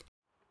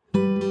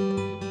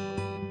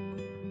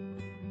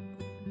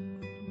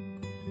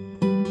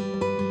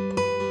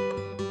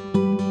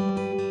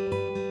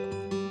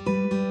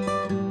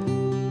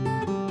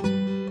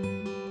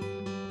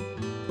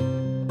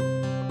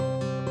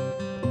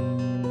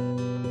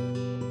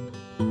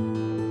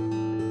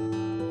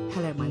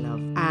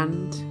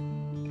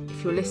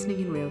if you're listening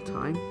in real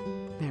time,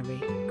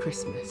 Merry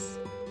Christmas.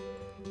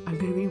 I'm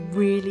going to be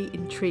really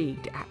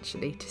intrigued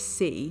actually to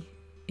see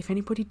if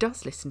anybody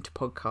does listen to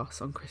podcasts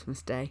on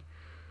Christmas Day.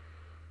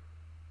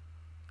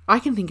 I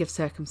can think of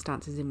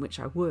circumstances in which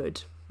I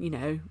would,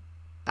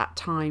 that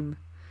time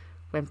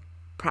when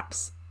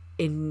perhaps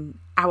in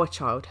our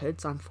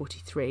childhoods, I'm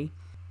 43,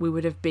 we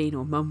would have been,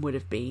 or mum would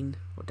have been,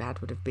 or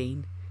dad would have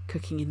been,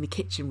 cooking in the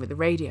kitchen with the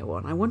radio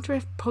on. I wonder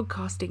if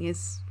podcasting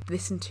is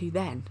listened to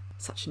then.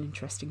 Such an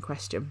interesting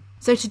question.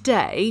 So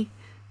today,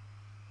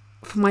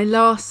 for my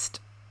last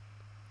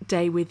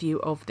day with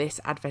you of this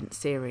Advent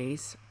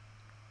series,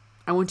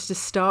 I wanted to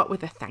start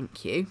with a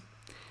thank you.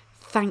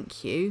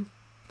 Thank you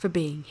for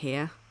being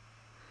here.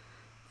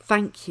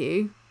 Thank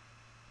you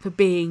for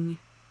being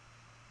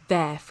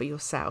there for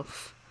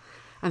yourself.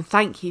 And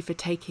thank you for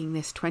taking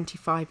this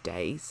 25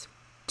 days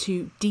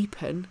to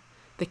deepen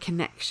the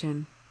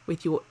connection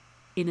with your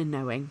inner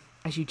knowing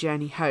as you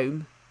journey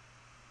home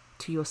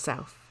to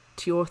yourself,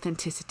 to your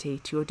authenticity,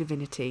 to your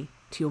divinity,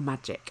 to your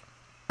magic.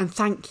 And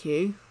thank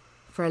you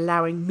for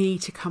allowing me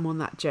to come on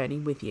that journey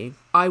with you.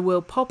 I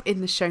will pop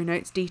in the show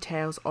notes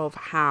details of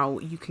how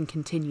you can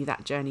continue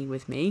that journey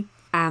with me.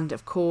 And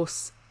of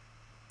course,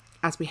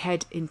 as we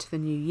head into the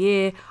new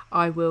year,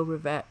 I will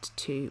revert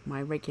to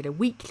my regular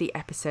weekly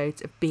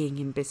episodes of Being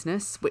in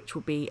Business, which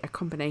will be a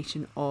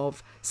combination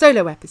of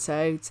solo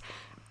episodes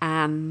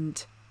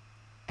and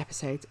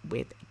episodes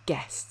with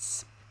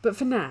guests. But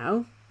for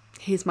now,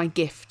 here's my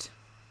gift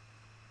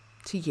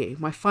to you,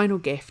 my final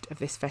gift of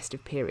this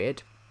festive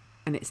period,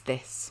 and it's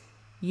this.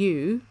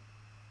 You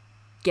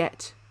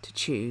get to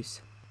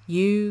choose.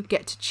 You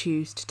get to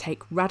choose to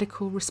take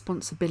radical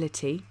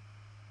responsibility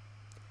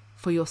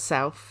for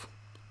yourself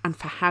and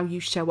for how you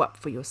show up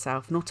for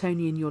yourself, not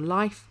only in your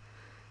life,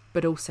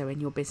 but also in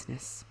your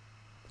business.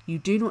 You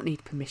do not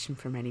need permission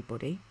from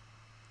anybody,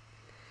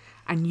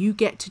 and you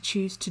get to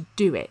choose to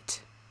do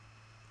it.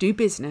 Do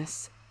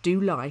business, do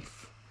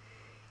life,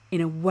 in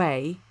a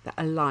way that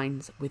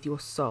aligns with your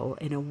soul,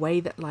 in a way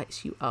that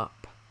lights you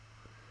up,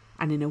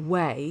 and in a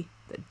way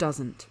that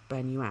doesn't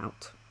burn you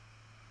out.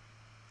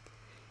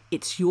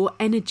 It's your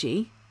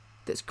energy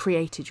that's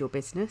created your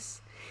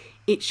business.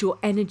 It's your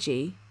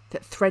energy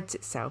that threads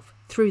itself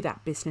through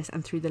that business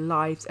and through the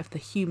lives of the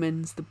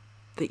humans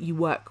that you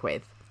work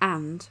with,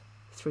 and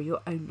through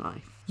your own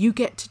life. You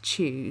get to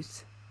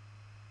choose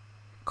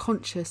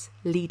conscious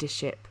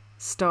leadership,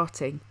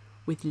 starting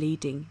with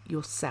leading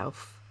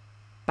yourself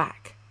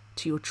back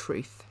to your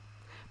truth,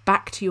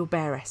 back to your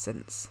bare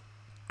essence,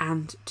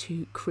 and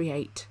to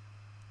create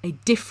a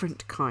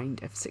different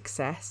kind of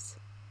success,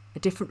 a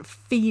different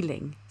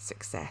feeling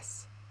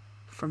success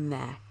from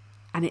there.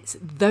 And it's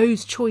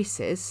those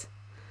choices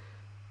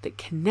that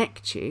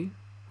connect you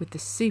with the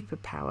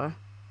superpower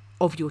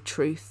of your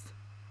truth,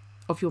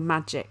 of your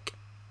magic,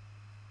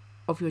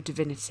 of your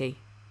divinity.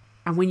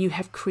 And when you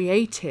have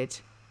created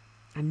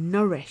and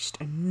nourished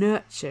and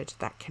nurtured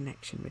that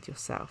connection with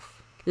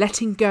yourself,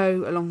 letting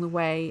go along the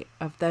way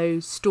of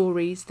those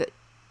stories that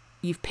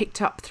you've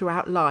picked up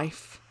throughout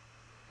life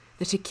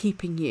that are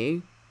keeping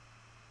you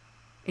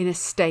in a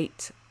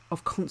state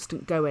of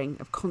constant going,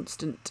 of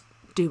constant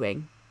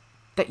doing,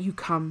 that you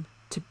come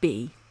to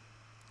be.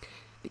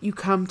 That you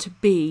come to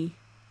be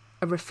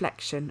a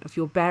reflection of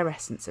your bare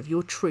essence, of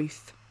your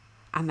truth,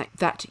 and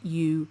that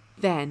you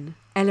then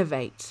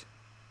elevate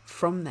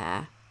from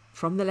there,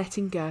 from the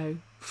letting go,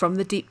 from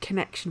the deep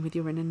connection with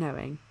your inner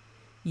knowing.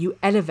 You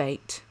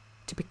elevate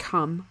to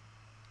become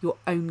your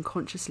own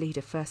conscious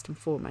leader first and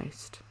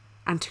foremost,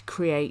 and to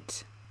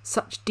create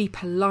such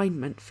deep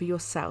alignment for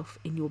yourself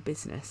in your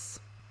business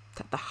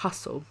that the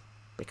hustle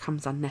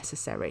becomes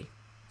unnecessary,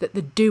 that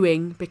the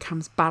doing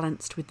becomes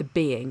balanced with the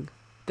being,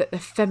 that the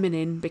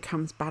feminine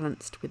becomes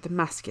balanced with the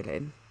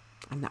masculine,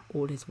 and that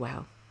all is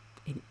well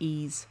in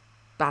ease,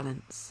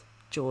 balance,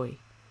 joy,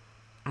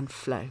 and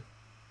flow.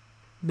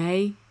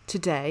 May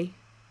today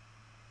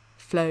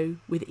flow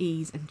with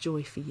ease and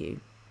joy for you,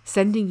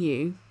 sending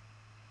you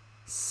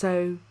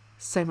so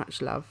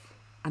much love,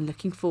 and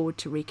looking forward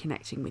to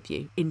reconnecting with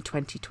you in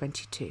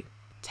 2022.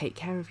 Take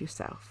care of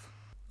yourself.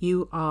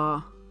 You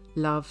are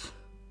love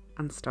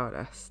and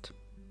stardust.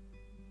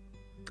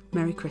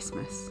 Merry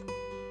Christmas.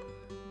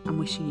 I'm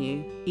wishing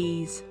you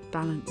ease,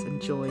 balance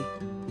and joy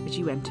as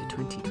you enter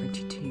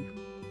 2022.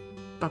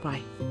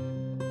 Bye-bye.